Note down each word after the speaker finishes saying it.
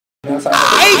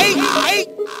Hey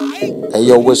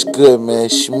yo, what's good, man?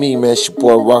 It's me, man. It's your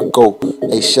boy Rocco.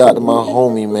 Hey, shout out to my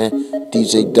homie, man,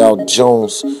 DJ Dow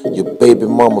Jones, your baby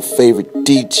mama favorite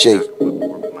DJ.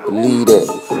 Believe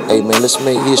that. Hey, man, let's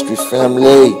make history,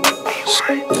 family.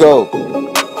 Let's go.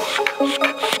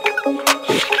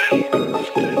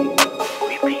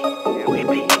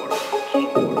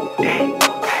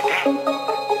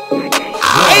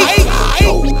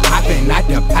 Hopping out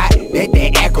the pot,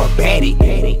 that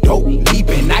acrobatic. Dope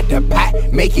leaping out the pot,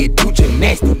 make it do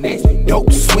gymnastics.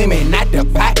 Dope swimming out the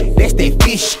pot, that's that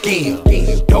fish scale.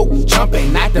 Dope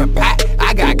jumping out the pot,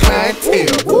 I got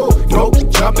clientele. Dope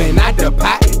jumping out the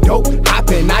pot, dope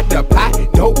hopping out the pot,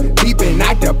 dope leaping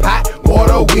out the pot.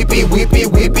 Water whippy, whippy,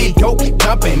 whippy, dope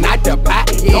jumping out the pot,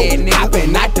 dope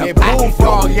hopping out the pot,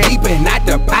 dope leaping out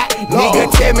the pot.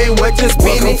 Nigga, tell me what you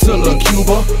spinning. Welcome to La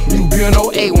Cuba, you been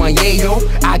on A1, yeah, yo.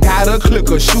 I got a clique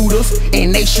of shooters,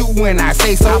 and they shoot when I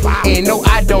say so. And no,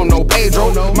 I don't know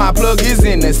Pedro. My plug is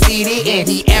in the city, and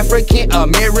he African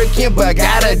American, but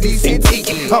got a decent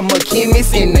ticket. I'm a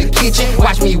chemist in the kitchen.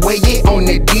 Watch me weigh it on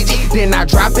the digit, then I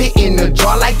drop it in the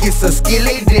jar like it's a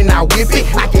skillet. Then I whip it.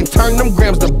 I can turn them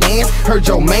grams to bands. Heard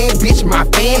your man, bitch, my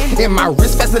fan, and my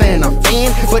wrist faster than a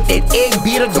fan. But that egg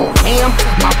beater gon' ham.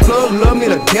 My plug love me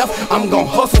to death. I'm gon'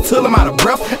 hustle till I'm out of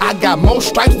breath. I got more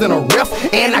stripes than a ref,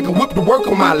 and I can whip the work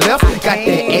on my left. Got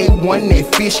that A1,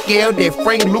 that fish scale, that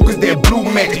Frank Lucas, that blue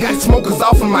magic. Smokers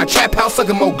off in my trap house,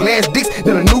 sucking more glass dicks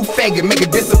than a new faggot. Make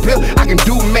it disappear. I can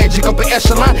do magic up an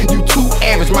echelon. You too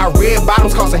average. My red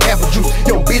bottoms cost a half a juice.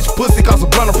 Yo, bitch pussy cost a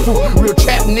blunt of fruit. Real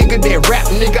trap nigga, that rap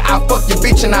nigga. I fuck your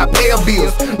bitch and I pay her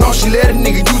bills. No, she let a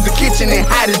nigga use the kitchen and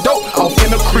hide his dope off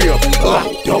in the crib.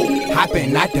 Dope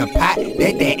hopping out the pot,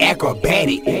 that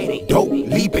acrobatic. Dope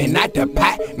leaping out the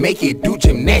pot, make it do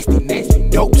gymnastics.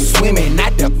 Dope swimming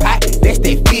out the pot, that's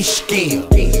that fish scale.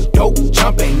 Dope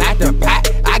jumping out the pot,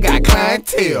 I got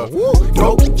clientele.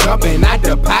 Dope jumping out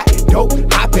the pot, dope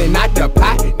hopping out the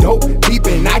pot, dope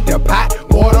leaping out the pot.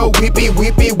 Water whippy,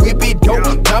 whippy, whippy,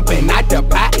 dope jumping out the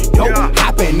pot, dope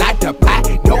hopping out the pot,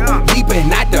 dope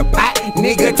leaping out the pot.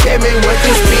 Nigga, tell me what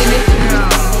you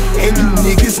spinning. And you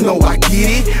niggas know I get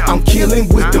it. I'm killing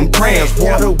with them grams,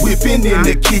 water whipping in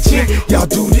the kitchen. Y'all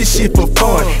do this shit for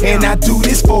fun, and I do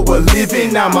this for a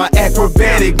living. I'm an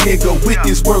acrobatic nigga with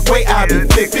this work way I be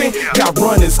flipping. Got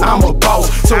runners, I'm a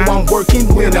boss, so I'm working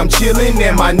when I'm chilling.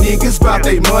 And my niggas bout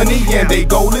they money, and they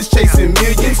goal is chasing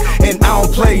millions. And I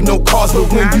don't play no cards, but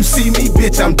when you see me,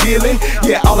 bitch, I'm dealing.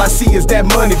 Yeah, all I see is that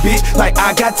money, bitch, like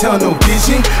I got tunnel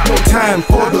vision. No time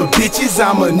for the bitches,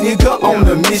 I'm a nigga on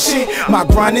a mission. My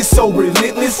grind is so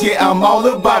relentless, yeah, I'm all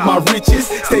about my riches.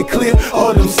 Stay clear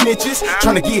of them snitches,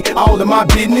 tryna get all of my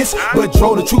business. But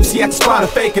draw the truth, see I can spot a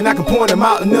fake and I can point them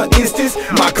out in an instance.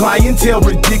 My clientele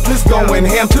ridiculous, going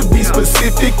ham to be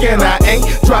specific. And I ain't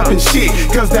dropping shit,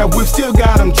 cause that whip still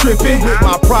got them tripping. With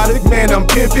my product, man, I'm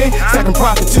pimping, stacking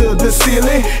profit to the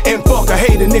ceiling. And fuck a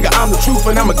hater, nigga, I'm the truth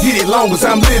and I'ma get it long as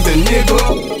I'm living,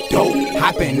 nigga. Dope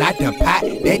hopping out the pot,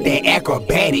 that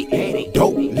acrobatic.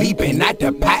 Dope leaping out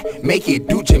the pot, make it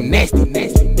do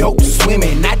gymnastics. Dope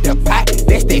swimming out the pot,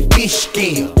 that's that fish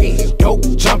scale. Dope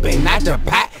jumping out the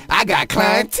pot, I got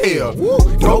clientele.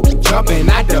 Dope jumping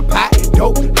out the pot,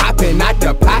 dope hopping out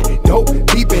the pot, dope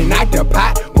leaping out the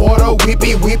pot. Water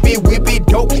whippy, whippy, whippy,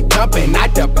 dope jumping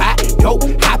out the pot, dope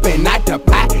hopping out the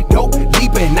pot, dope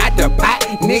leaping out the pot.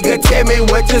 Nigga, tell me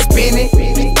what you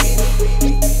spinning.